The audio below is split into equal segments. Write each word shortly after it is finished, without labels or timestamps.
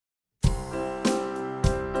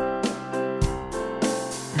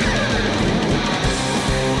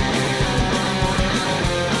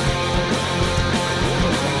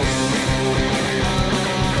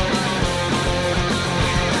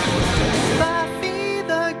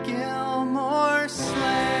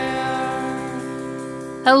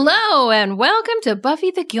Hello, and welcome to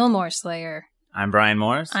Buffy the Gilmore Slayer. I'm Brian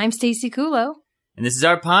Morris. I'm Stacey Kulo. And this is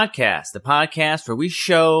our podcast, the podcast where we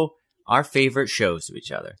show our favorite shows to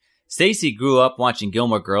each other. Stacey grew up watching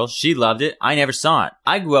Gilmore Girls. She loved it. I never saw it.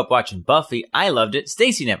 I grew up watching Buffy. I loved it.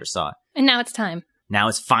 Stacey never saw it. And now it's time. Now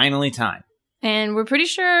it's finally time. And we're pretty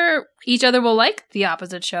sure each other will like the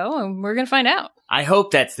opposite show, and we're going to find out. I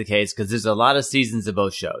hope that's the case, because there's a lot of seasons of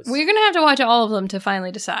both shows. We're going to have to watch all of them to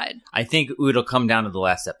finally decide. I think it'll come down to the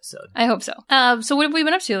last episode. I hope so. So what have we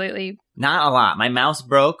been up to lately? Not a lot. My mouse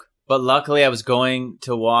broke, but luckily I was going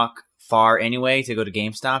to walk far anyway to go to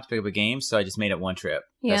GameStop to pick up a game, so I just made it one trip.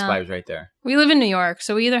 Yeah. That's why I was right there. We live in New York,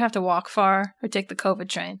 so we either have to walk far or take the COVID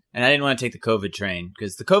train. And I didn't want to take the COVID train,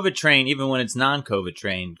 because the COVID train, even when it's non-COVID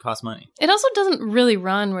train, costs money. It also doesn't really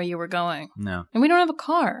run where you were going. No. And we don't have a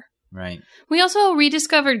car. Right. We also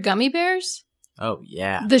rediscovered Gummy Bears. Oh,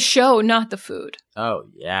 yeah. The show, not the food. Oh,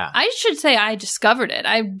 yeah. I should say I discovered it.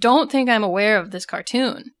 I don't think I'm aware of this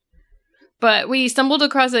cartoon. But we stumbled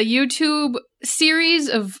across a YouTube series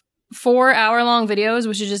of 4-hour-long videos,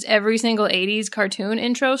 which is just every single 80s cartoon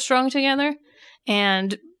intro strung together.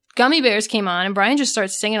 And Gummy Bears came on, and Brian just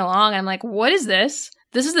starts singing along. I'm like, what is this?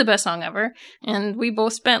 This is the best song ever. And we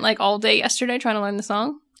both spent like all day yesterday trying to learn the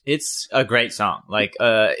song. It's a great song. Like,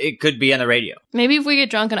 it could be on the radio. Maybe if we get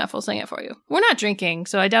drunk enough, we'll sing it for you. We're not drinking,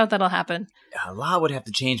 so I doubt that'll happen. A lot would have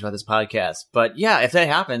to change about this podcast. But yeah, if that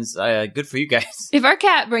happens, good for you guys. If our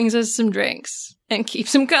cat brings us some drinks and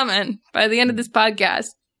keeps them coming by the end of this podcast,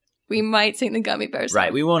 we might sing the Gummy Bears song.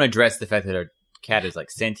 Right. We won't address the fact that our cat is like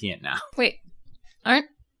sentient now. Wait, aren't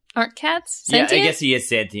cats sentient? Yeah, I guess he is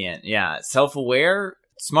sentient. Yeah. Self-aware,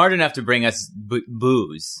 smart enough to bring us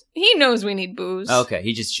booze. He knows we need booze. Okay.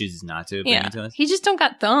 He just chooses not to bring it to us. He just don't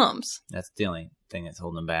got thumbs. That's the only thing that's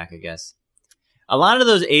holding him back, I guess. A lot of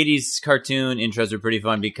those 80s cartoon intros are pretty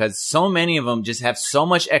fun because so many of them just have so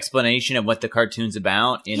much explanation of what the cartoon's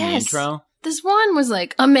about in the intro. This one was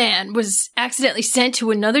like, a man was accidentally sent to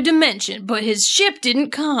another dimension, but his ship didn't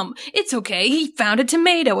come. It's okay, he found a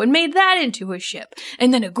tomato and made that into a ship.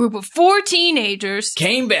 And then a group of 4 teenagers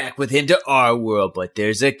came back with him to our world, but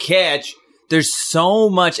there's a catch. There's so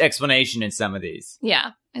much explanation in some of these.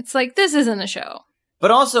 Yeah, it's like, this isn't a show. But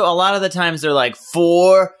also, a lot of the times they're like,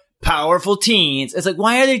 4 powerful teens. It's like,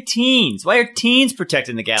 why are they teens? Why are teens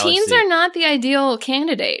protecting the galaxy? Teens are not the ideal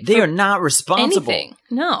candidate. They are not responsible. Anything.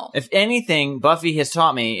 No. If anything, Buffy has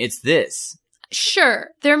taught me it's this. Sure,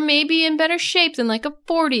 they're maybe in better shape than like a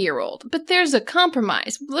 40-year-old, but there's a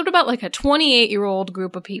compromise. What about like a 28-year-old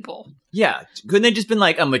group of people? Yeah, couldn't they just been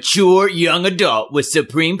like a mature young adult with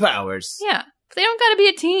supreme powers? Yeah, they don't gotta be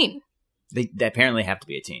a teen. They apparently have to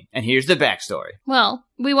be a teen. And here's the backstory. Well,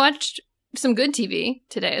 we watched some good TV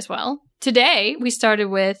today as well. Today, we started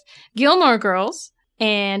with Gilmore Girls,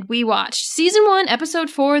 and we watched Season 1, Episode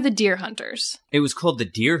 4, The Deer Hunters. It was called The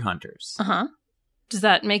Deer Hunters. Uh-huh. Does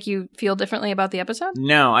that make you feel differently about the episode?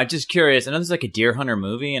 No, I'm just curious. I know there's like a Deer Hunter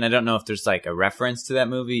movie, and I don't know if there's like a reference to that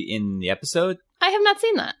movie in the episode. I have not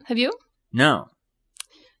seen that. Have you? No.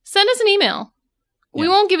 Send us an email. Yeah. We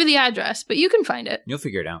won't give you the address, but you can find it. You'll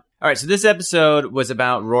figure it out. All right, so this episode was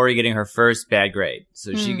about Rory getting her first bad grade.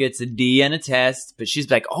 So she gets a D on a test, but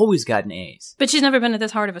she's like always gotten A's. But she's never been at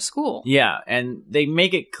this hard of a school. Yeah, and they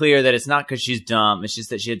make it clear that it's not because she's dumb. It's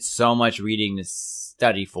just that she had so much reading to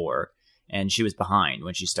study for, and she was behind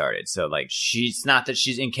when she started. So, like, she's not that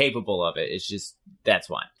she's incapable of it. It's just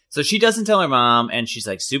that's why. So she doesn't tell her mom, and she's,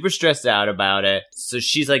 like, super stressed out about it. So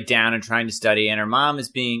she's, like, down and trying to study, and her mom is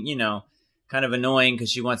being, you know, kind of annoying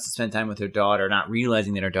because she wants to spend time with her daughter, not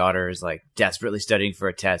realizing that her daughter is like desperately studying for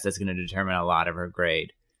a test that's going to determine a lot of her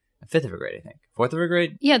grade. A fifth of her grade, I think. Fourth of her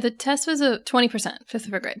grade? Yeah, the test was a 20%, fifth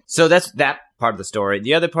of her grade. So that's that part of the story.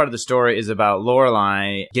 The other part of the story is about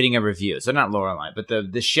Lorelai getting a review. So not Lorelai, but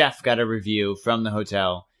the chef got a review from the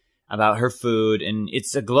hotel about her food, and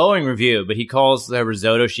it's a glowing review, but he calls the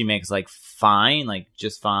risotto she makes like fine, like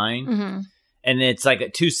just fine. Mm-hmm. And it's like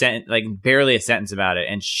like barely a sentence about it.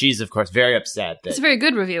 And she's, of course, very upset that... It's a very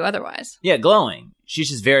good review otherwise. Yeah, glowing.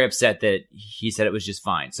 She's just very upset that he said it was just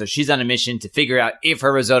fine. So she's on a mission to figure out if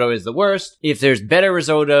her risotto is the worst, if there's better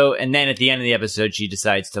risotto, and then at the end of the episode, she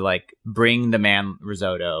decides to, like, bring the man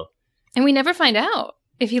risotto. And we never find out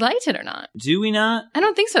if he liked it or not. Do we not? I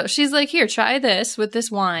don't think so. She's like, here, try this with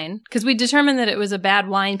this wine. Because we determined that it was a bad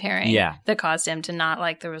wine pairing that caused him to not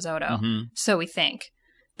like the risotto. Mm-hmm. So we think.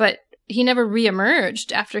 But he never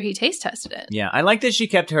reemerged after he taste tested it. Yeah, I like that she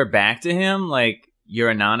kept her back to him, like, you're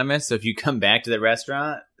anonymous, so if you come back to the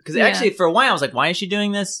restaurant... Because actually, for a while, I was like, why is she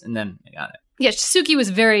doing this? And then I got it. Yeah, Suki was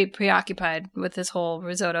very preoccupied with this whole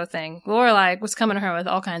risotto thing. Lorelai was coming to her with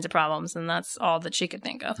all kinds of problems, and that's all that she could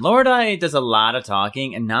think of. Lorelai does a lot of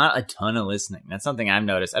talking and not a ton of listening. That's something I've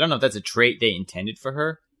noticed. I don't know if that's a trait they intended for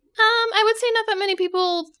her. I would say not that many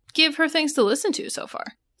people give her things to listen to so far.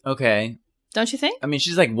 Okay. Don't you think? I mean,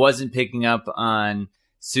 she's like wasn't picking up on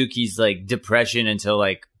Suki's like depression until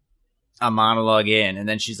like a monologue in, and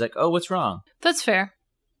then she's like, "Oh, what's wrong?" That's fair.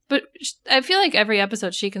 But I feel like every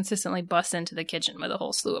episode she consistently busts into the kitchen with a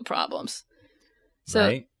whole slew of problems. So,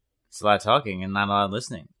 right? It's a lot of talking and not a lot of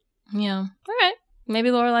listening. Yeah. All right. Maybe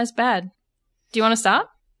Lorelai's bad. Do you want to stop?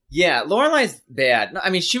 Yeah, Lorelai's bad. No, I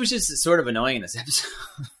mean, she was just sort of annoying in this episode.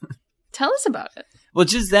 Tell us about it. Well,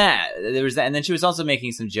 just that. There was that. And then she was also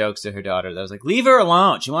making some jokes to her daughter that was like, leave her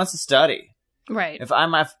alone. She wants to study. Right.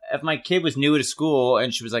 If my kid was new to school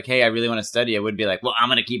and she was like, hey, I really want to study, I would be like, well, I'm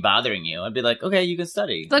going to keep bothering you. I'd be like, okay, you can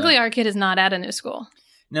study. Luckily, our kid is not at a new school.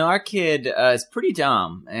 No, our kid is pretty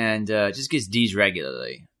dumb and just gets D's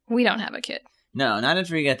regularly. We don't have a kid. No, not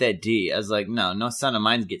after he got that D. I was like, no son of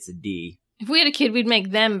mine gets a D. If we had a kid, we'd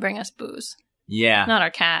make them bring us booze. Yeah. Not our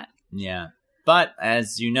cat. Yeah. But,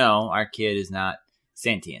 as you know, our kid is not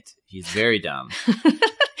sentient. He's very dumb.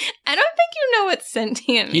 I don't think you know what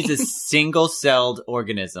sentient means. He's a single-celled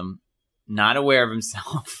organism, not aware of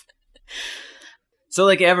himself. So,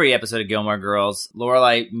 like every episode of Gilmore Girls,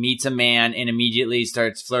 Lorelai meets a man and immediately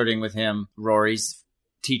starts flirting with him. Rory's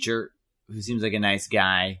teacher, who seems like a nice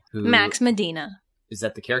guy. Max Medina. Is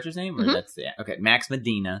that the character's name? Or Mm-hmm. that's the okay, Max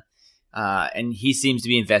Medina. And he seems to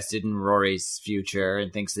be invested in Rory's future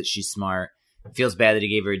and thinks that she's smart. Feels bad that he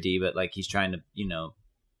gave her a D, but like he's trying to,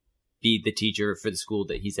 be the teacher for the school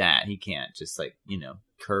that he's at. He can't just like,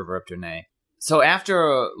 curve her up to an A. So after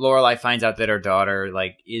Lorelai finds out that her daughter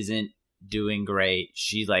like isn't doing great,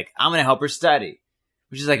 she's like, I'm gonna help her study,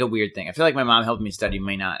 which is like a weird thing. I feel like my mom helping me study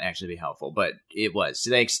may not actually be helpful, but it was. So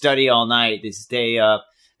they like study all night, they stay up.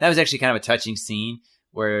 That was actually kind of a touching scene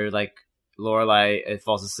where like Lorelai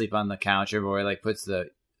falls asleep on the couch, or Rory like puts the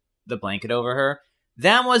blanket over her.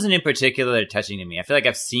 That wasn't in particular touching to me. I feel like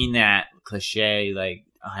I've seen that cliche like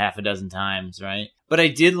a half a dozen times, right? But I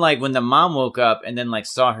did like when the mom woke up and then like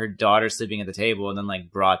saw her daughter sleeping at the table and then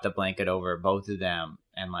like brought the blanket over both of them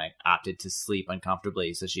and like opted to sleep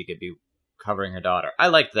uncomfortably so she could be covering her daughter. I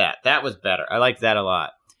liked that. That was better. I liked that a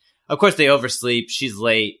lot. Of course, they oversleep. She's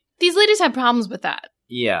late. These ladies have problems with that.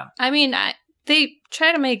 Yeah. I mean, they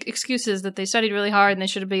try to make excuses that they studied really hard and they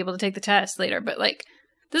should have been able to take the test later, but like,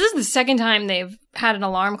 this is the second time they've had an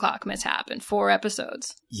alarm clock mishap in 4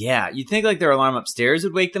 episodes. Yeah, you'd think like their alarm upstairs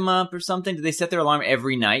would wake them up or something. Do they set their alarm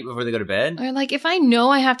every night before they go to bed? Or like, if I know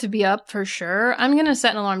I have to be up for sure, I'm going to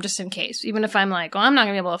set an alarm just in case. Even if I'm like, well, I'm not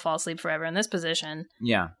going to be able to fall asleep forever in this position.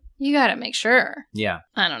 Yeah. You got to make sure. Yeah.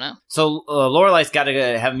 I don't know. So Lorelai's got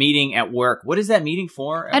to have a meeting at work. What is that meeting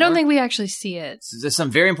for? I don't think we actually see it. So there's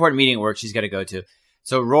some very important meeting at work she's got to go to.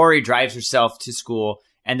 So Rory drives herself to school,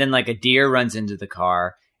 and then like a deer runs into the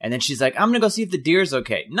car. And then she's like, I'm going to go see if the deer's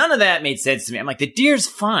okay. None of that made sense to me. I'm like, the deer's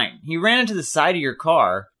fine. He ran into the side of your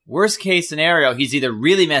car. Worst case scenario, he's either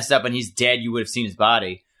really messed up and he's dead, you would have seen his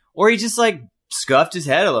body, or he just like scuffed his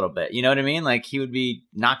head a little bit. You know what I mean? Like he would be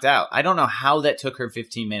knocked out. I don't know how that took her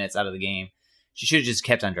 15 minutes out of the game. She should have just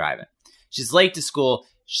kept on driving. She's late to school,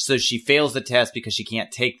 so she fails the test because she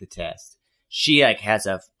can't take the test. She like has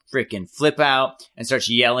a freaking flip out and starts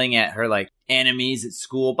yelling at her like enemies at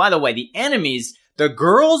school. By the way, the enemies... The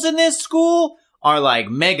girls in this school are like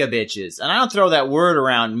mega bitches. And I don't throw that word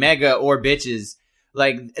around, mega or bitches.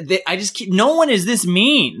 Like, no one is this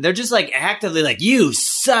mean. They're just like actively like, you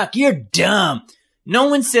suck, you're dumb. No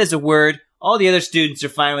one says a word. All the other students are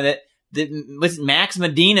fine with it. Max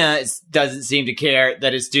Medina doesn't seem to care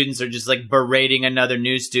that his students are just like berating another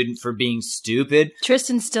new student for being stupid.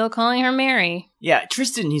 Tristan's still calling her Mary. Yeah,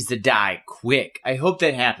 Tristan needs to die quick. I hope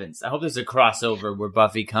that happens. I hope there's a crossover where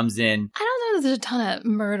Buffy comes in. I don't know that there's a ton of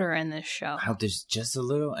murder in this show. I hope there's just a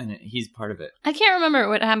little, and he's part of it. I can't remember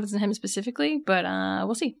what happens to him specifically, but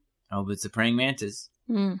we'll see. Oh, but it's a praying mantis.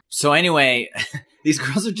 Mm. So anyway, these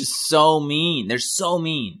girls are just so mean. They're so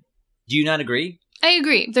mean. Do you not agree? I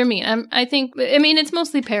agree. They're mean. I mean, it's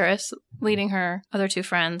mostly Paris leading her other 2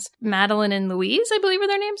 friends. Madeline and Louise, I believe are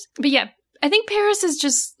their names. But yeah, I think Paris is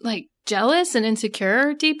just like jealous and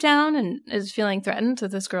insecure deep down and is feeling threatened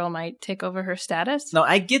that this girl might take over her status. No,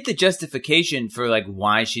 I get the justification for like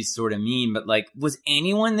why she's sort of mean, but like, was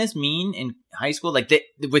anyone this mean in high school? Like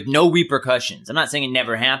with no repercussions. I'm not saying it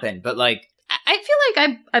never happened, but like, I feel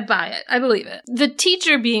like I buy it. I believe it. The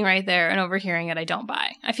teacher being right there and overhearing it, I don't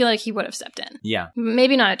buy. I feel like he would have stepped in. Yeah.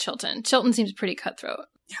 Maybe not at Chilton. Chilton seems pretty cutthroat.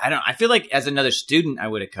 I feel like as another student, I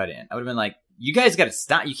would have cut in. I would have been like, you guys got to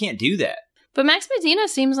stop. You can't do that. But Max Medina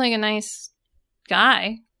seems like a nice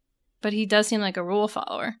guy, but he does seem like a rule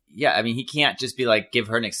follower. Yeah, I mean, he can't just be like, give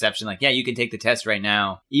her an exception. Like, yeah, you can take the test right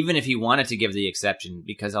now. Even if he wanted to give the exception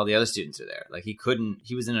because all the other students are there. Like,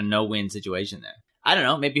 he was in a no-win situation there. I don't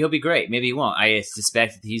know. Maybe he'll be great. Maybe he won't. I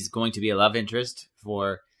suspect that he's going to be a love interest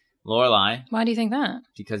for Lorelai. Why do you think that?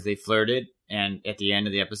 Because they flirted, and at the end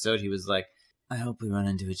of the episode, he was like, I hope we run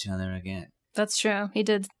into each other again. That's true. He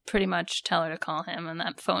did pretty much tell her to call him in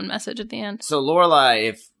that phone message at the end. So Lorelai,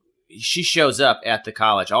 if she shows up at the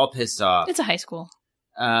college all pissed off. It's a high school.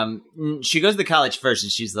 She goes to the college first,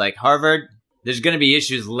 and she's like, Harvard, there's going to be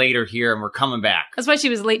issues later here, and we're coming back. That's why she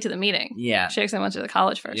was late to the meeting. Yeah. She actually went to the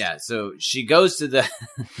college first. Yeah, so she goes to the...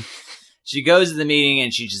 She goes to the meeting,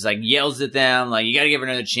 and she just, like, yells at them, like, you got to give her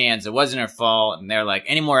another chance. It wasn't her fault. And they're like,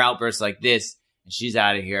 any more outbursts like this, and she's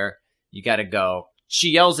out of here. You got to go.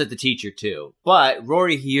 She yells at the teacher, too. But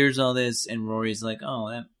Rory hears all this, and Rory's like,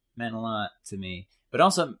 oh, that meant a lot to me. But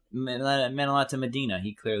also meant a lot to Medina.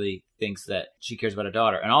 He clearly thinks that she cares about her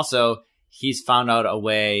daughter. And also, he's found out a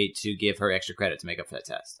way to give her extra credit to make up for that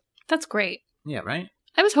test. That's great. Yeah, right?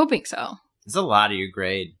 I was hoping so. It's a lot of your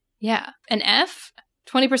grade. Yeah. An F?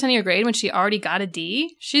 20% of your grade when she already got a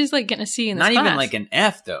D? She's like getting a C in this Not class. even like an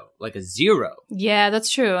F, though. Like a 0. Yeah,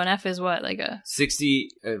 that's true. An F is what? Like a...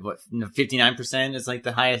 59% is like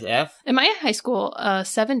the highest F? In my high school,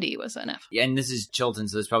 70 was an F. Yeah, and this is Chilton,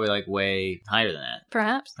 so it's probably like way higher than that.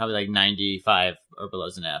 Perhaps. Probably like 95 or below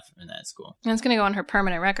is an F in that school. And it's going to go on her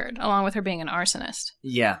permanent record, along with her being an arsonist.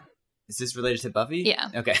 Yeah. Is this related to Buffy? Yeah.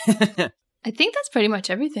 Okay. I think that's pretty much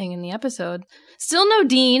everything in the episode. Still no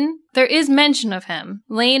Dean. There is mention of him.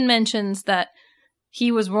 Lane mentions that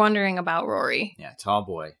he was wondering about Rory. Yeah, tall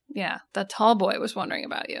boy. Yeah, the tall boy was wondering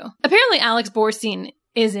about you. Apparently Alex Borstein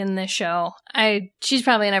is in this show. She's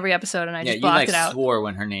probably in every episode, and I just blocked it out. You swore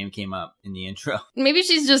when her name came up in the intro. Maybe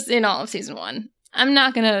she's just in all of season 1. I'm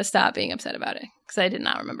not going to stop being upset about it, because I did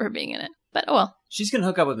not remember her being in it. But oh well. She's going to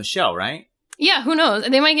hook up with Michelle, right? Yeah, who knows?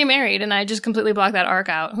 They might get married, and I just completely blocked that arc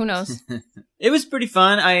out. Who knows? It was pretty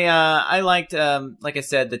fun. I liked, like I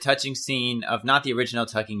said, the touching scene of not the original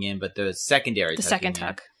tucking in, but the secondary the tucking second in.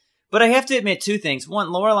 tuck. But I have to admit two things. One,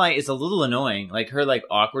 Lorelai is a little annoying. Like, her, like,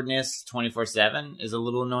 awkwardness 24/7 is a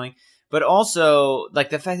little annoying. But also,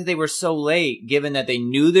 like, the fact that they were so late, given that they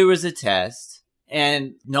knew there was a test,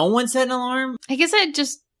 and no one set an alarm. I guess I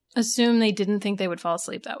just assume they didn't think they would fall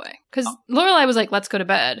asleep that way. Because Lorelai was like, let's go to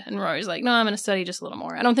bed. And Rory's like, no, I'm going to study just a little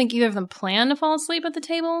more. I don't think either of them planned to fall asleep at the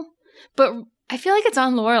table. But I feel like it's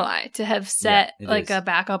on Lorelai to have set a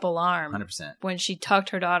backup alarm 100%. when she tucked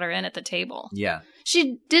her daughter in at the table. Yeah.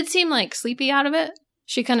 She did seem like sleepy out of it.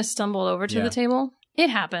 She kind of stumbled over to the table. It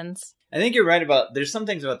happens. I think you're right about, there's some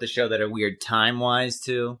things about the show that are weird time-wise,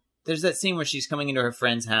 too. There's that scene where she's coming into her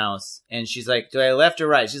friend's house, and she's like, do I left or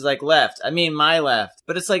right? She's like, left. I mean, my left.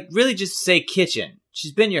 But it's like, really just say kitchen.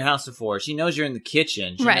 She's been in your house before. She knows you're in the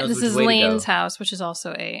kitchen. She knows this which is way to Lane's go. house, which is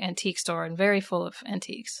also a antique store and very full of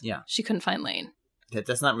antiques. Yeah. She couldn't find Lane.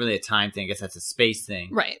 That's not really a time thing. I guess that's a space thing.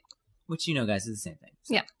 Right. Which, you know, guys, is the same thing.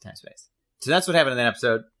 So, yeah. Time, space. So that's what happened in that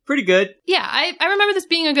episode. Pretty good. Yeah, I remember this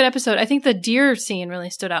being a good episode. I think the deer scene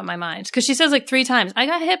really stood out in my mind. Because she says like 3 times, I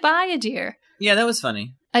got hit by a deer. Yeah, that was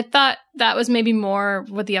funny. I thought that was maybe more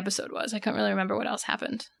what the episode was. I couldn't really remember what else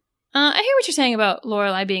happened. I hear what you're saying about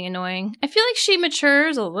Lorelai being annoying. I feel like she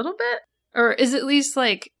matures a little bit. Or is at least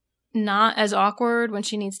like not as awkward when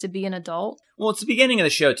she needs to be an adult. Well, it's the beginning of the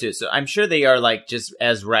show, too. So I'm sure they are, like, just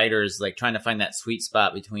as writers, like, trying to find that sweet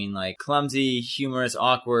spot between, like, clumsy, humorous,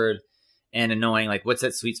 awkward, and annoying. Like, what's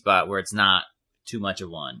that sweet spot where it's not too much of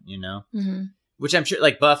one, you know? Mm-hmm. Which I'm sure,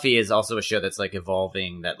 like, Buffy is also a show that's, like,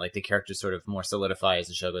 evolving, that, like, the characters sort of more solidify as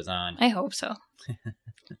the show goes on. I hope so.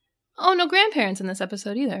 Oh, no grandparents in this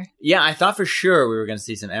episode either. Yeah, I thought for sure we were going to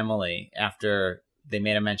see some Emily after they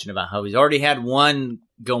made a mention about how he's already had one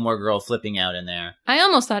Gilmore Girl flipping out in there. I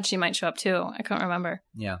almost thought she might show up, too. I couldn't remember.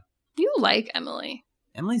 Yeah. You like Emily.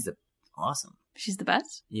 Emily's awesome. She's the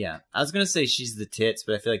best? Yeah. I was going to say she's the tits,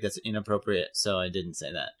 but I feel like that's inappropriate, so I didn't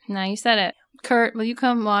say that. No, you said it. Kurt, will you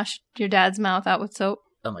come wash your dad's mouth out with soap?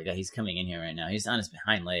 Oh my god, he's coming in here right now. He's on his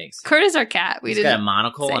hind legs. Kurt is our cat. He's got a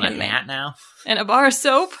monocle and a hat now. And a bar of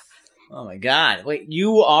soap. Oh my god. Wait,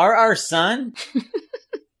 you are our son?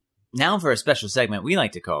 Now for a special segment we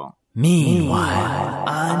like to call Meanwhile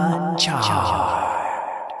Uncharmed.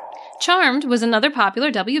 Charmed was another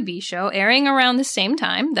popular WB show airing around the same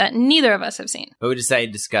time that neither of us have seen. But we decided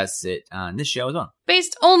to discuss it on this show as well.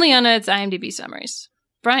 Based only on its IMDb summaries.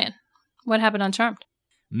 Brian, what happened on Charmed?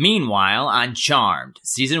 Meanwhile on Charmed,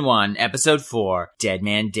 Season 1, Episode 4, Dead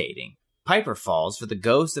Man Dating. Piper falls for the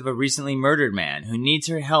ghost of a recently murdered man who needs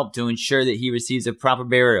her help to ensure that he receives a proper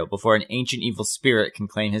burial before an ancient evil spirit can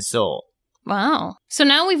claim his soul. Wow. So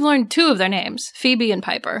now we've learned 2 of their names, Phoebe and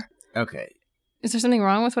Piper. Okay. Is there something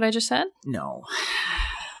wrong with what I just said? No.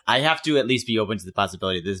 I have to at least be open to the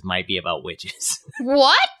possibility this might be about witches.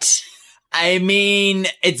 What? I mean,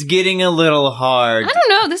 it's getting a little hard. I don't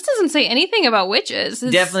know. This doesn't say anything about witches.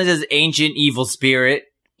 Definitely says ancient evil spirit.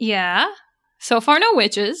 Yeah. So far, no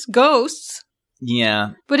witches. Ghosts.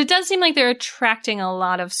 Yeah. But it does seem like they're attracting a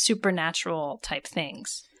lot of supernatural type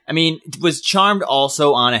things. I mean, was Charmed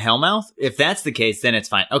also on a Hellmouth? If that's the case, then it's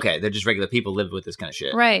fine. Okay, they're just regular people live with this kind of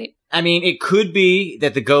shit. Right. I mean, it could be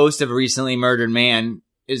that the ghost of a recently murdered man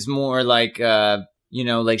is more like,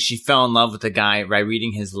 like she fell in love with the guy by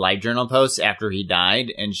reading his life journal posts after he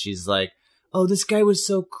died, and she's like, oh, this guy was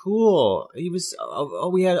so cool. He was,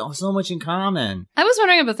 we had so much in common. I was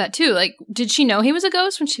wondering about that too. Like, did she know he was a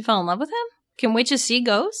ghost when she fell in love with him? Can witches see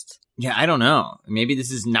ghosts? Yeah, I don't know. Maybe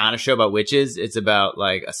this is not a show about witches. It's about,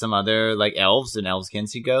 like, some other, like, elves, and elves can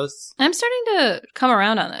see ghosts. I'm starting to come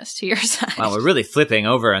around on this to your side. Wow, we're really flipping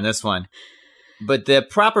over on this one. But the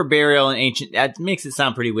proper burial in ancient, that makes it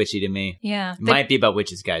sound pretty witchy to me. Yeah. Might be about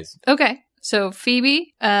witches, guys. Okay. So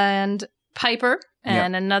Phoebe and Piper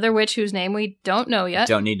and another witch whose name we don't know yet.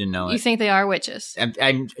 Don't need to know it. You think they are witches?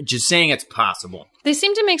 I'm just saying it's possible. They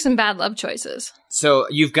seem to make some bad love choices. So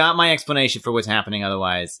you've got my explanation for what's happening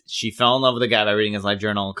otherwise. She fell in love with a guy by reading his life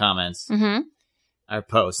journal comments. Mm-hmm. Or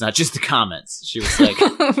posts, not just the comments. She was like,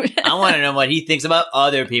 I want to know what he thinks about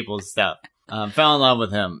other people's stuff. Fell in love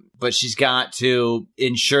with him. But she's got to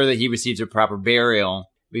ensure that he receives a proper burial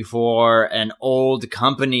before an old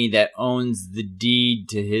company that owns the deed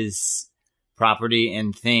to his property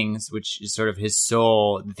and things, which is sort of his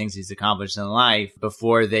soul, the things he's accomplished in life,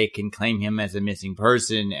 before they can claim him as a missing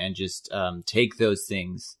person and just take those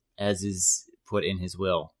things as is put in his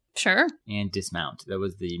will. Sure. And dismount. That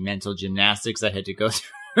was the mental gymnastics I had to go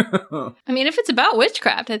through. I mean, if it's about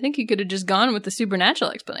witchcraft, I think you could have just gone with the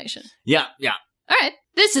supernatural explanation. Yeah. All right.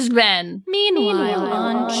 This has been Meanwhile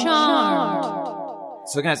on Charmed.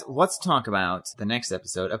 So, guys, let's talk about the next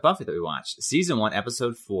episode of Buffy that we watched. Season 1,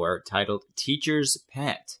 Episode 4, titled Teacher's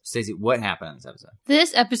Pet. Stacey, what happened on this episode?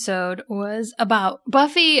 This episode was about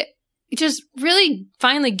Buffy just really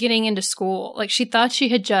finally getting into school. Like, she thought she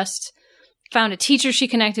had just found a teacher she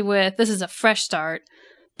connected with. This is a fresh start.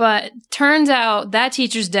 But turns out that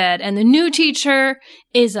teacher's dead, and the new teacher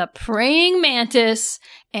is a praying mantis,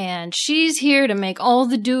 and she's here to make all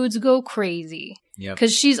the dudes go crazy. Yep.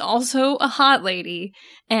 Because she's also a hot lady,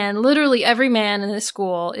 and literally every man in this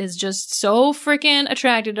school is just so freaking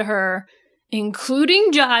attracted to her,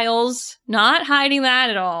 including Giles, not hiding that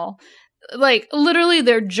at all. Like, literally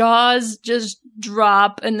their jaws just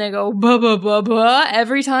drop and they go blah, blah, blah, blah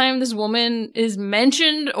every time this woman is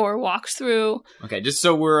mentioned or walks through. Okay, just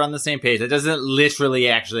so we're on the same page, that doesn't literally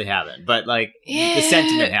actually happen, but, like, the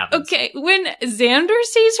sentiment happens. Okay, when Xander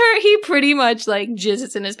sees her, he pretty much, like,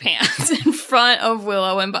 jizzes in his pants in front of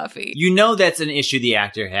Willow and Buffy. You know that's an issue the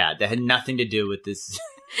actor had that had nothing to do with this.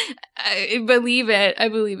 I believe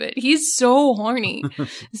it. He's so horny.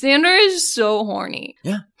 Xander is so horny.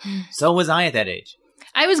 Yeah. So was I at that age.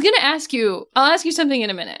 I was going to ask you, I'll ask you something in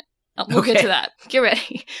a minute. We'll get to that. Get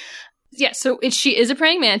ready. Yeah, so she is a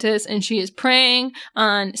praying mantis, and she is preying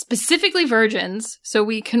on specifically virgins. So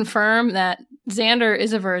we confirm that Xander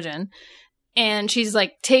is a virgin. And she's,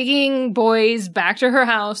 like, taking boys back to her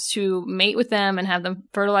house to mate with them and have them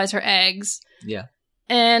fertilize her eggs. Yeah.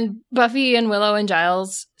 And Buffy and Willow and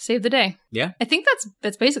Giles save the day. Yeah. I think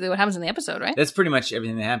that's basically what happens in the episode, right? That's pretty much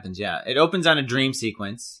everything that happens, yeah. It opens on a dream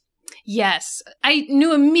sequence. Yes. I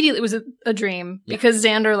knew immediately it was a dream because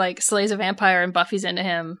Xander, like, slays a vampire and Buffy's into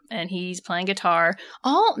him and he's playing guitar.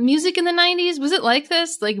 All music in the 90s, was it like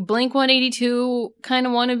this? Like Blink-182 kind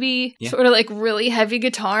of wannabe? Yeah. Sort of like really heavy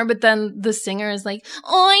guitar, but then the singer is like,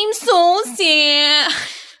 I'm so sad.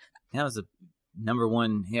 That was a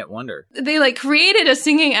 #1 hit wonder. They, like, created a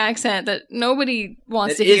singing accent that nobody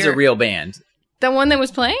wants to hear. It is a real band. The one that was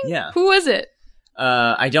playing? Yeah. Who was it?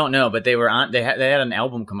 I don't know, but they were on. They had an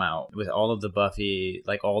album come out with all of the Buffy,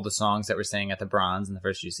 like all the songs that were sang at the Bronze in the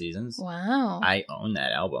first few seasons. Wow. I own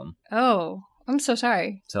that album. Oh, I'm so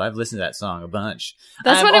sorry. So I've listened to that song a bunch.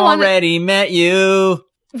 That's what I've already met you.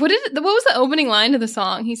 What was the opening line to the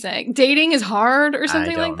song he sang? Dating is hard or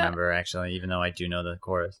something like that? I don't remember, actually, even though I do know the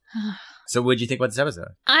chorus. So what did you think about this episode?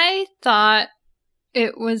 I thought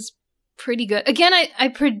it was pretty good. Again, I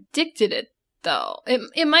predicted it, though.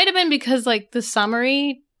 It might have been because, like, the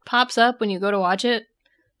summary pops up when you go to watch it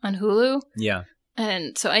on Hulu. Yeah.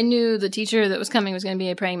 And so I knew the teacher that was coming was going to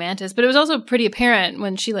be a praying mantis, but it was also pretty apparent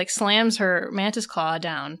when she like slams her mantis claw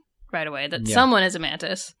down right away that someone is a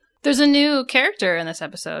mantis. There's a new character in this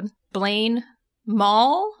episode, Blaine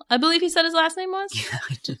Mall, I believe he said his last name was.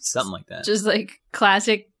 Yeah, something like that. Just like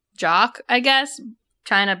classic jock, I guess,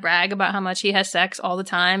 trying to brag about how much he has sex all the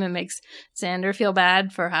time and makes Xander feel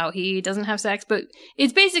bad for how he doesn't have sex. But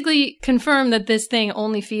it's basically confirmed that this thing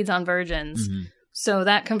only feeds on virgins. Mm-hmm. So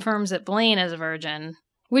that confirms that Blaine is a virgin,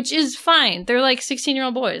 which is fine. They're like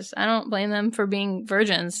 16-year-old boys. I don't blame them for being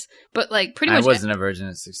virgins. But like pretty much... I wasn't a virgin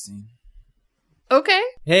at 16. Okay.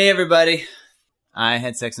 Hey, everybody. I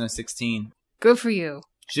had sex when I was 16. Good for you.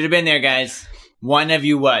 Should have been there, guys. One of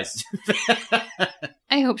you was.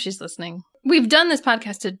 I hope she's listening. We've done this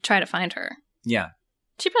podcast to try to find her. Yeah.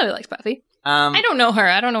 She probably likes Buffy. I don't know her.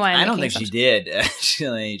 I don't know why I don't think she did,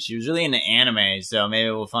 actually. She was really into anime, so maybe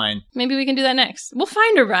we'll find... Maybe we can do that next. We'll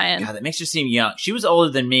find her, Brian. God, that makes her seem young. She was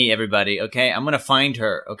older than me, everybody, okay? I'm going to find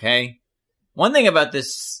her, okay? One thing about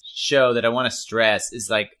this show that I want to stress is,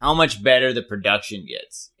 like, how much better the production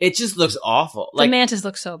gets. It just looks awful. The mantis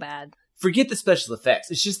looks so bad. Forget the special effects.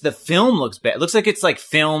 It's just the film looks bad. It looks like it's, like,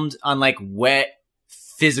 filmed on, like, wet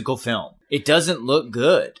physical film. It doesn't look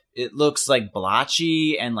good. It looks like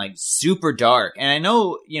blotchy and like super dark. And I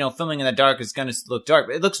know, filming in the dark is going to look dark,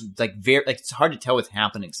 but it looks like it's hard to tell what's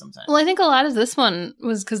happening sometimes. Well, I think a lot of this one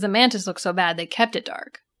was because the mantis looked so bad, they kept it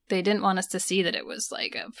dark. They didn't want us to see that it was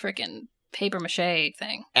like a freaking paper mache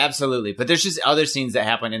thing. Absolutely. But there's just other scenes that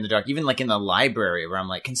happen in the dark, even like in the library where I'm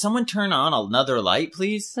like, can someone turn on another light,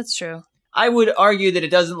 please? That's true. I would argue that it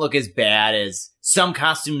doesn't look as bad as some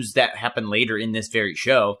costumes that happen later in this very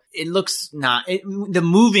show. It looks the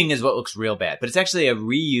moving is what looks real bad, but it's actually a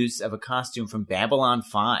reuse of a costume from Babylon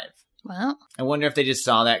 5. Wow. I wonder if they just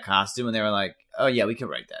saw that costume and they were like, oh yeah, we can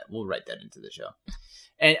write that. We'll write that into the show.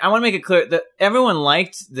 And I want to make it clear that everyone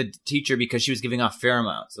liked the teacher because she was giving off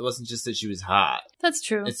pheromones. It wasn't just that she was hot. That's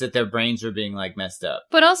true. It's that their brains were being like messed up.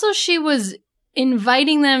 But also she was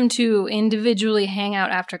inviting them to individually hang out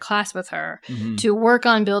after class with her to work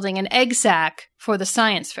on building an egg sack for the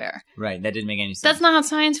science fair. Right, that didn't make any sense. That's not how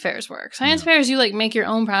science fairs work. Science fairs, you like make your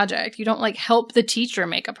own project. You don't like help the teacher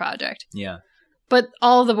make a project. Yeah. But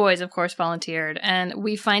all the boys, of course, volunteered. And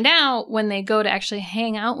we find out when they go to actually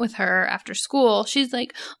hang out with her after school, she's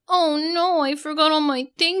like, oh no, I forgot all my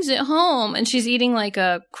things at home. And she's eating like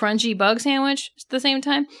a crunchy bug sandwich at the same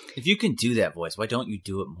time. If you can do that voice, why don't you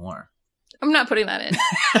do it more? I'm not putting that in.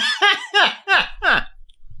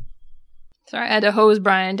 Sorry, I had to hose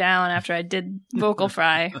Brian down after I did vocal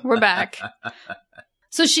fry. We're back.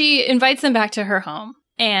 So she invites them back to her home,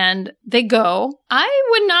 and they go. I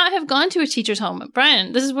would not have gone to a teacher's home.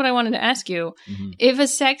 Brian, this is what I wanted to ask you. Mm-hmm. If a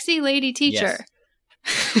sexy lady teacher...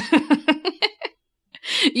 Yes.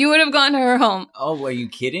 You would have gone to her home. Oh, are you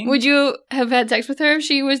kidding? Would you have had sex with her if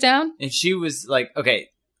she was down? If she was like, okay,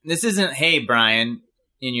 this isn't, hey, Brian...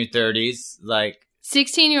 in your 30s, like...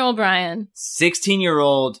 16-year-old Brian.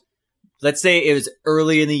 16-year-old, let's say it was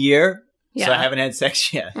early in the year, yeah. So I haven't had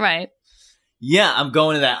sex yet. Right. Yeah, I'm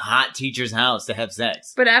going to that hot teacher's house to have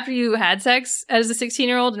sex. But after you had sex as a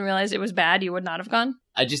 16-year-old and realized it was bad, you would not have gone?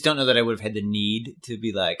 I just don't know that I would have had the need to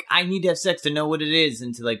be like, I need to have sex to know what it is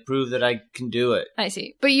and to like prove that I can do it. I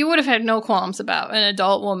see. But you would have had no qualms about an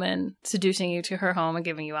adult woman seducing you to her home and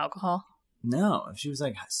giving you alcohol? No, if she was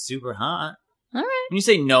like super hot. All right. When you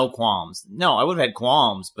say no qualms, no, I would have had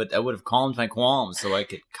qualms, but I would have calmed my qualms so I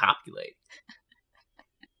could copulate.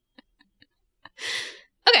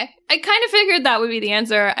 Okay. I kind of figured that would be the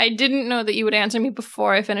answer. I didn't know that you would answer me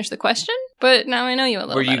before I finished the question, but now I know you a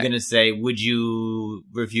little better. Were you better. going to say, would you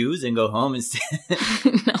refuse and go home instead?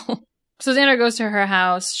 No. So Xander goes to her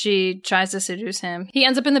house. She tries to seduce him. He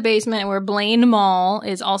ends up in the basement where Blaine Mall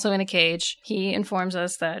is also in a cage. He informs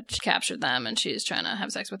us that she captured them and she's trying to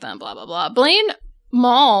have sex with them, blah, blah, blah. Blaine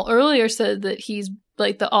Mall earlier said that he's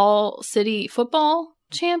like the all-city football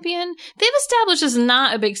champion. They've established this is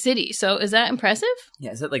not a big city, so is that impressive?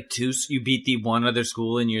 Yeah, is that like you beat the one other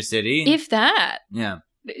school in your city? If that. Yeah.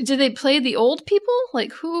 Do they play the old people?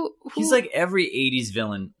 Like, who? He's like every 80s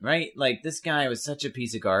villain, right? Like, this guy was such a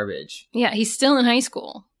piece of garbage. Yeah, he's still in high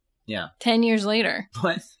school. Yeah. 10 years later.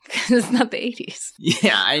 What? Because it's not the 80s.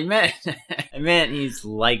 Yeah, I meant he's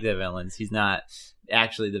like the villains. He's not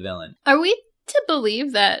actually the villain. Are we to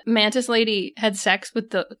believe that Mantis Lady had sex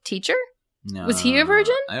with the teacher? No. Was he a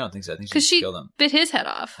virgin? I don't think so. I think Because she she killed him. bit his head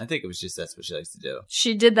off. I think it was just that's what she likes to do.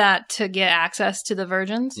 She did that to get access to the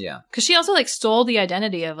virgins. Yeah. Because she also like stole the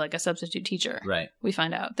identity of like a substitute teacher. Right. We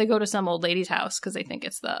find out they go to some old lady's house because they think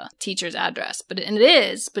it's the teacher's address, but it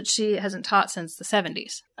is. But she hasn't taught since the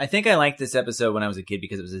 70s. I think I liked this episode when I was a kid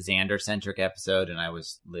because it was a Xander-centric episode, and I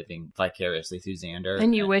was living vicariously through Xander.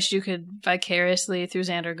 And you wish you could vicariously through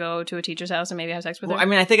Xander go to a teacher's house and maybe have sex with her. I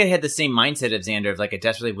mean, I think I had the same mindset of Xander of like I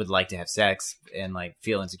desperately would like to have sex and like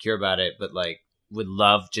feel insecure about it, but like would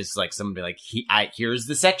love just like someone be like, here's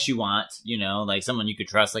the sex you want, you know, like someone you could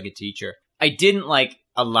trust, like a teacher. I didn't like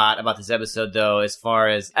a lot about this episode though, as far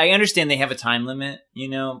as I understand they have a time limit, you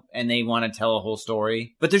know, and they want to tell a whole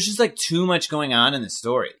story, but there's just like too much going on in the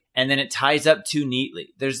story. And then it ties up too neatly.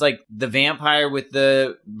 There's like the vampire with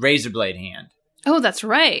the razor blade hand. Oh, that's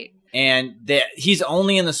right. And he's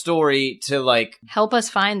only in the story to like help us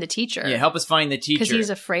find the teacher. Yeah, help us find the teacher. Because he's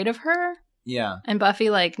afraid of her. Yeah. And Buffy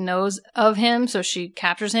like knows of him, so she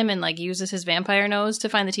captures him and like uses his vampire nose to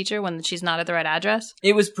find the teacher when she's not at the right address.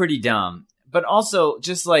 It was pretty dumb. But also,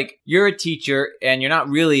 just like, you're a teacher, and you're not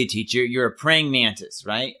really a teacher, you're a praying mantis,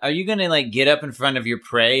 right? Are you gonna, like, get up in front of your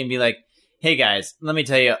prey and be like, hey guys, let me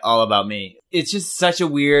tell you all about me? It's just such a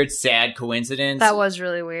weird, sad coincidence. That was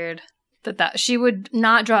really weird. That she would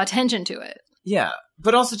not draw attention to it. Yeah.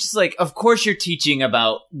 But also just like, of course you're teaching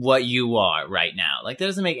about what you are right now. Like, that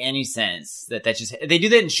doesn't make any sense that just, they do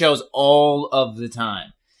that in shows all of the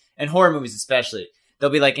time. And horror movies especially. They'll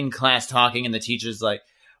be like in class talking and the teacher's like,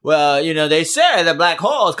 well, you know, they say that black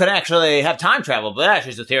holes could actually have time travel, but that's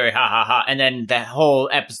just a theory, ha ha ha. And then that whole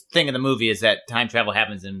thing in the movie is that time travel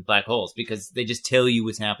happens in black holes because they just tell you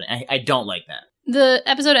what's happening. I don't like that. The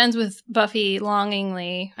episode ends with Buffy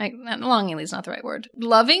longingly is not the right word,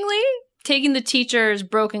 lovingly taking the teacher's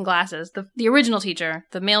broken glasses, the original teacher,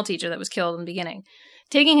 the male teacher that was killed in the beginning,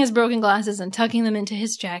 taking his broken glasses and tucking them into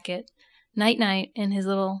his jacket, night in his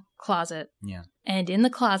little closet. Yeah. And in the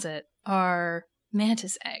closet are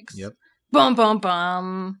mantis eggs. Yep. Bum, bum,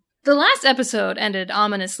 bum. The last episode ended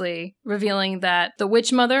ominously, revealing that the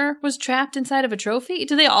witch mother was trapped inside of a trophy.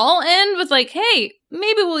 Do they all end with like, hey,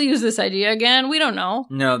 maybe we'll use this idea again? We don't know.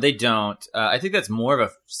 No, they don't. I think that's more of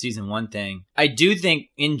a season 1 thing. I do think,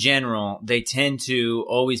 in general, they tend to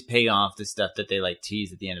always pay off the stuff that they like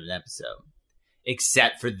tease at the end of an episode.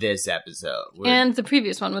 Except for this episode. And the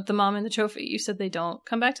previous one with the mom and the trophy. You said they don't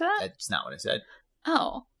come back to that? That's not what I said.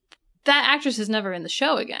 Oh. That actress is never in the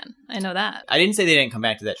show again. I know that. I didn't say they didn't come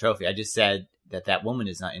back to that trophy. I just said that woman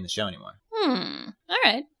is not in the show anymore. All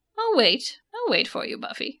right. I'll wait for you,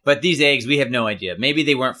 Buffy. But these eggs, we have no idea. Maybe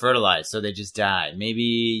they weren't fertilized, so they just died.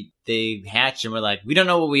 Maybe they hatched and were like, we don't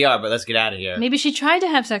know what we are, but let's get out of here. Maybe she tried to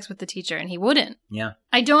have sex with the teacher and he wouldn't. Yeah.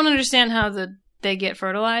 I don't understand how they get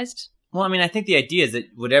fertilized. Well, I mean, I think the idea is that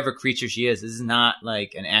whatever creature she is not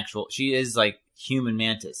like an actual... She is like human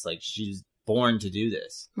mantis. Like, she's born to do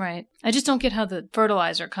this. Right. I just don't get how the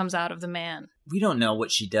fertilizer comes out of the man. We don't know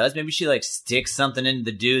what she does. Maybe she like sticks something into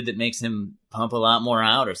the dude that makes him pump a lot more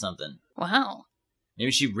out or something. Wow.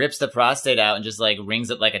 Maybe she rips the prostate out and just like wrings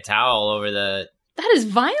it like a towel over the... That is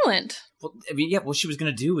violent. Well, I mean, yeah, what she was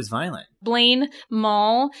going to do was violent. Blaine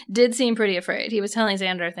Mall did seem pretty afraid. He was telling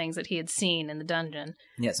Xander things that he had seen in the dungeon.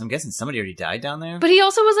 Yeah, so I'm guessing somebody already died down there. But he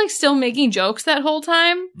also was like still making jokes that whole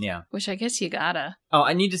time. Yeah. Which I guess you gotta. Oh,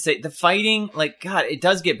 I need to say, the fighting, like, God, it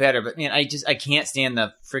does get better, but man, I can't stand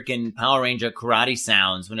the freaking Power Ranger karate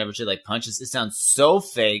sounds whenever she like punches. It sounds so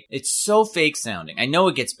fake. It's so fake sounding. I know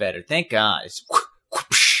it gets better. Thank God. It's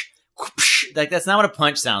like, that's not what a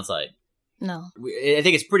punch sounds like. No. I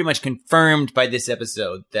think it's pretty much confirmed by this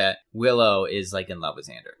episode that Willow is like in love with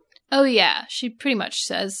Xander. Oh yeah, she pretty much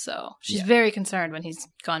says so. She's very concerned when he's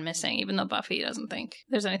gone missing, even though Buffy doesn't think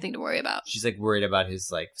there's anything to worry about. She's like worried about his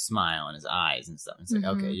like smile and his eyes and stuff. It's like,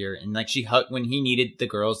 okay, and like she hugged when he needed the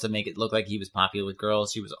girls to make it look like he was popular with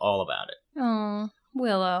girls. She was all about it. Oh,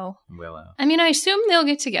 Willow. Willow. I mean, I assume they'll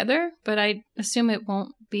get together, but I assume it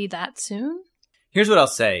won't be that soon. Here's what I'll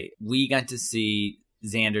say: we got to see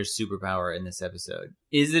Xander's superpower in this episode.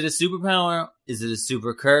 Is it a superpower? Is it a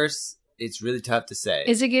super curse? It's really tough to say.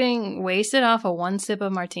 Is it getting wasted off a one sip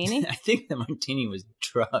of martini? I think the martini was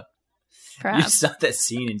drugged. Perhaps. You saw that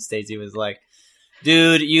scene and Stacey was like,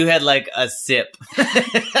 dude, you had like a sip.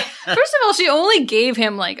 First of all, she only gave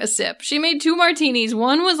him like a sip. She made 2 martinis.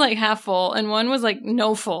 One was like half full and one was like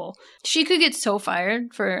no full. She could get so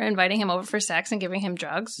fired for inviting him over for sex and giving him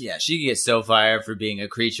drugs. Yeah, she could get so fired for being a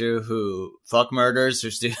creature who fuck murders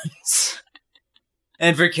her students.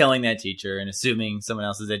 And for killing that teacher and assuming someone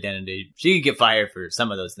else's identity. She could get fired for some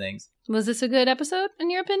of those things. Was this a good episode, in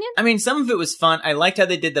your opinion? I mean, some of it was fun. I liked how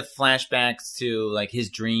they did the flashbacks to, like, his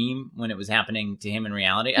dream when it was happening to him in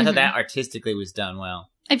reality. I thought that artistically was done well.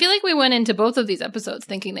 I feel like we went into both of these episodes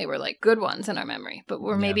thinking they were, like, good ones in our memory, but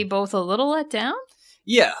we're maybe both a little let down?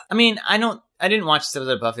 Yeah. I mean, I didn't watch this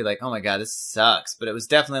episode of Buffy like, oh my god, this sucks. But it was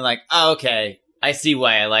definitely like, oh, okay, I see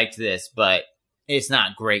why I liked this, but it's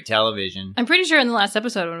not great television. I'm pretty sure in the last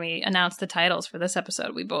episode when we announced the titles for this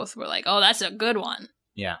episode, we both were like, oh, that's a good one.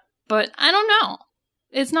 Yeah. But I don't know.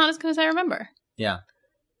 It's not as good as I remember. Yeah.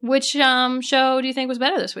 Which show do you think was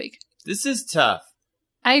better this week? This is tough.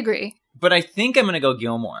 I agree. But I think I'm going to go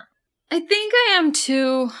Gilmore. I think I am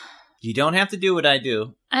too. You don't have to do what I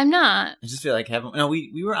do. I'm not. I just feel like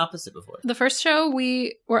we were opposite before. The first show,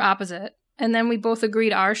 we were opposite. And then we both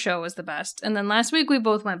agreed our show was the best. And then last week, we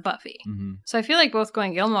both went Buffy. Mm-hmm. So I feel like both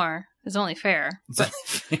going Gilmore is only fair. But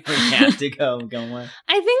we have to go Gilmore.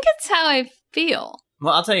 I think it's how I feel.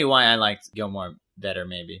 Well, I'll tell you why I liked Gilmore better,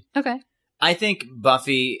 maybe. Okay. I think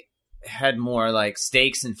Buffy had more, like,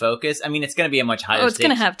 stakes and focus. I mean, it's going to be a much higher it's going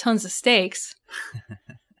to have tons of stakes.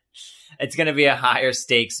 It's going to be a higher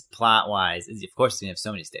stakes plot-wise. Of course, it's going to have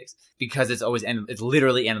so many stakes. Because it's always it's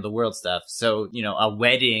literally end of the world stuff. So, a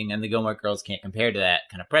wedding and the Gilmore Girls can't compare to that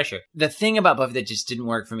kind of pressure. The thing about Buffy that just didn't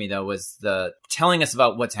work for me, though, was the telling us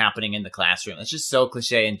about what's happening in the classroom. It's just so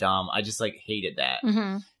cliche and dumb. I just, like, hated that.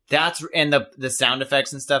 Mm-hmm. And the sound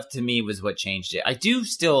effects and stuff, to me, was what changed it. I do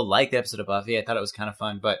still like the episode of Buffy. I thought it was kind of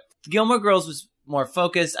fun. But Gilmore Girls was more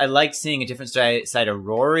focused. I liked seeing a different side of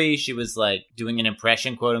Rory. She was, like, doing an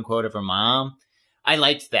impression, quote-unquote, of her mom. I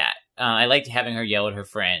liked that. I liked having her yell at her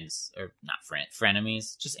friends. Or not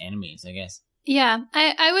frenemies. Just enemies, I guess. Yeah.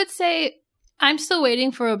 I would say I'm still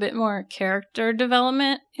waiting for a bit more character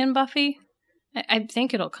development in Buffy. I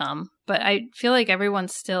think it'll come. But I feel like everyone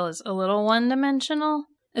still is a little one-dimensional.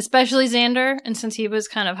 Especially Xander. And since he was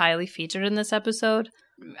kind of highly featured in this episode,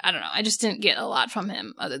 I don't know. I just didn't get a lot from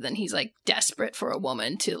him other than he's, like, desperate for a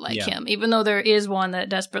woman to like him. Even though there is one that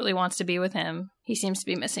desperately wants to be with him, he seems to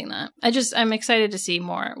be missing that. I'm excited to see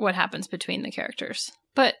more what happens between the characters.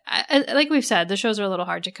 But like we've said, the shows are a little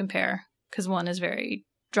hard to compare because one is very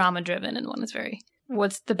drama-driven and one is very,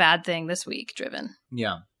 what's the bad thing this week driven.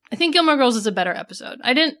 Yeah. I think Gilmore Girls is a better episode.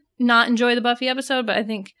 I didn't not enjoy the Buffy episode, but I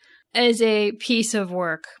think as a piece of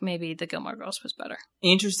work, maybe the Gilmore Girls was better.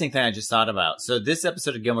 Interesting thing I just thought about. So this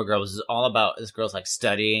episode of Gilmore Girls is all about this girl's, like,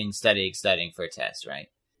 studying for a test, right?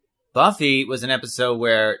 Buffy was an episode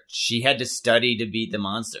where she had to study to beat the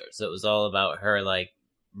monster. So it was all about her, like,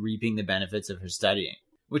 reaping the benefits of her studying.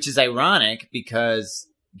 Which is ironic because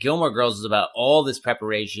Gilmore Girls is about all this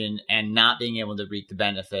preparation and not being able to reap the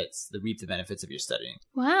benefits of your studying.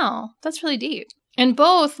 Wow, that's really deep. And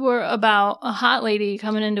both were about a hot lady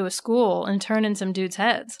coming into a school and turning some dudes'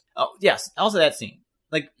 heads. Oh, yes. Also that scene.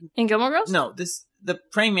 Like, in Gilmore Girls? No, the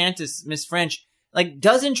praying mantis, Miss French, like,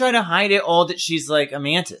 doesn't try to hide it all that she's, like, a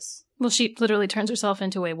mantis. Well, she literally turns herself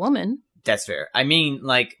into a woman. That's fair. I mean,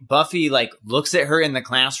 like, Buffy, like, looks at her in the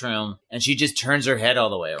classroom, and she just turns her head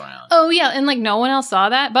all the way around. Oh, yeah, and, like, no one else saw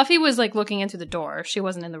that. Buffy was, like, looking into the door. She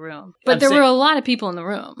wasn't in the room. But there were a lot of people in the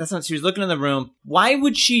room. That's not, she was looking in the room. Why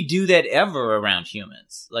would she do that ever around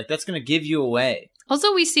humans? Like, that's going to give you away.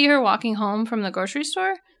 Also, we see her walking home from the grocery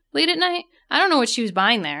store late at night. I don't know what she was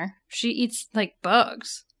buying there. She eats, like,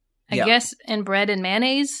 bugs. I guess, and bread and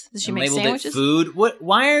mayonnaise. Does she make sandwiches? Food. What?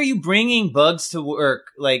 Why are you bringing bugs to work?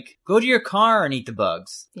 Like, go to your car and eat the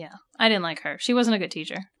bugs. Yeah, I didn't like her. She wasn't a good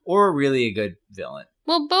teacher. Or really a good villain.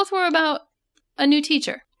 Well, both were about a new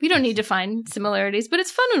teacher. We don't need to find similarities, but it's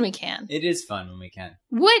fun when we can. It is fun when we can.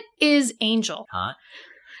 What is Angel? Hot?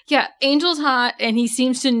 Yeah, Angel's hot, and he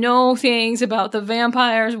seems to know things about the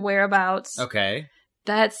vampire's whereabouts. Okay.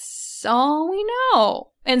 That's all we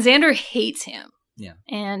know. And Xander hates him. Yeah.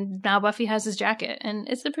 And now Buffy has his jacket, and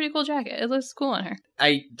it's a pretty cool jacket. It looks cool on her.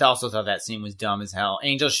 I also thought that scene was dumb as hell.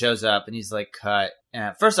 Angel shows up, and he's, like, cut.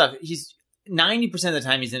 First off, he's 90% of the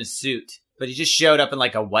time he's in a suit, but he just showed up in,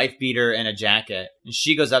 like, a wife beater and a jacket. And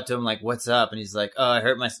she goes up to him, like, what's up? And he's like, oh, I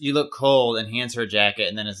hurt you look cold, and hands her a jacket.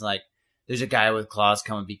 And then it's like, there's a guy with claws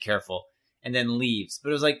coming, be careful. And then leaves. But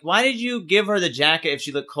it was like, why did you give her the jacket if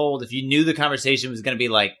she looked cold, if you knew the conversation was going to be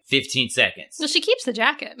like 15 seconds? Well, she keeps the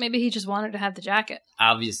jacket. Maybe he just wanted to have the jacket.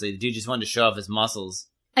 Obviously, the dude just wanted to show off his muscles.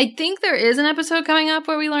 I think there is an episode coming up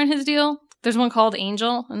where we learn his deal. There's one called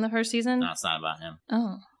Angel in the first season. No, it's not about him.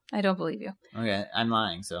 Oh, I don't believe you. Okay, I'm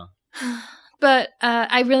lying, so. But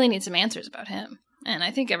I really need some answers about him. And I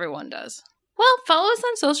think everyone does. Well, follow us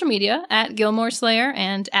on social media at Gilmore Slayer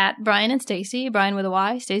and at Brian and Stacy. Brian with a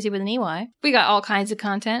Y, Stacy with an EY. We got all kinds of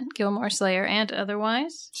content, Gilmore Slayer and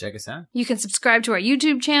otherwise. Check us out. You can subscribe to our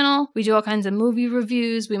YouTube channel. We do all kinds of movie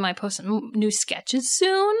reviews. We might post some new sketches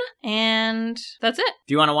soon. And that's it.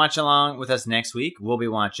 If you want to watch along with us next week, we'll be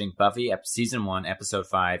watching Buffy Season 1, Episode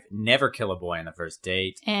 5, Never Kill a Boy on the First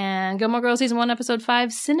Date. And Gilmore Girls Season 1, Episode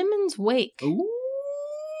 5, Cinnamon's Wake. Ooh.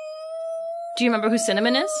 Do you remember who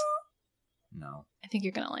Cinnamon is? No. I think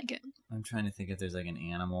you're going to like it. I'm trying to think if there's like an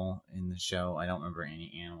animal in the show. I don't remember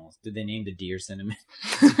any animals. Did they name the deer Cinnamon?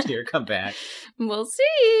 Did the deer come back? We'll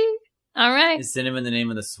see. All right. Is Cinnamon the name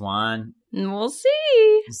of the swan? We'll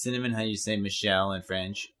see. Is Cinnamon how you say Michelle in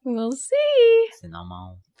French? We'll see.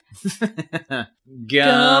 Cinnamon.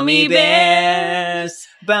 Gummy bears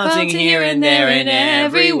bouncing here and there and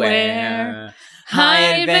everywhere.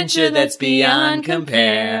 High adventure that's beyond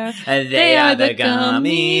compare. They are the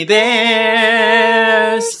Gummy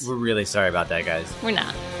Bears. We're really sorry about that, guys. We're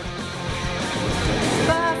not.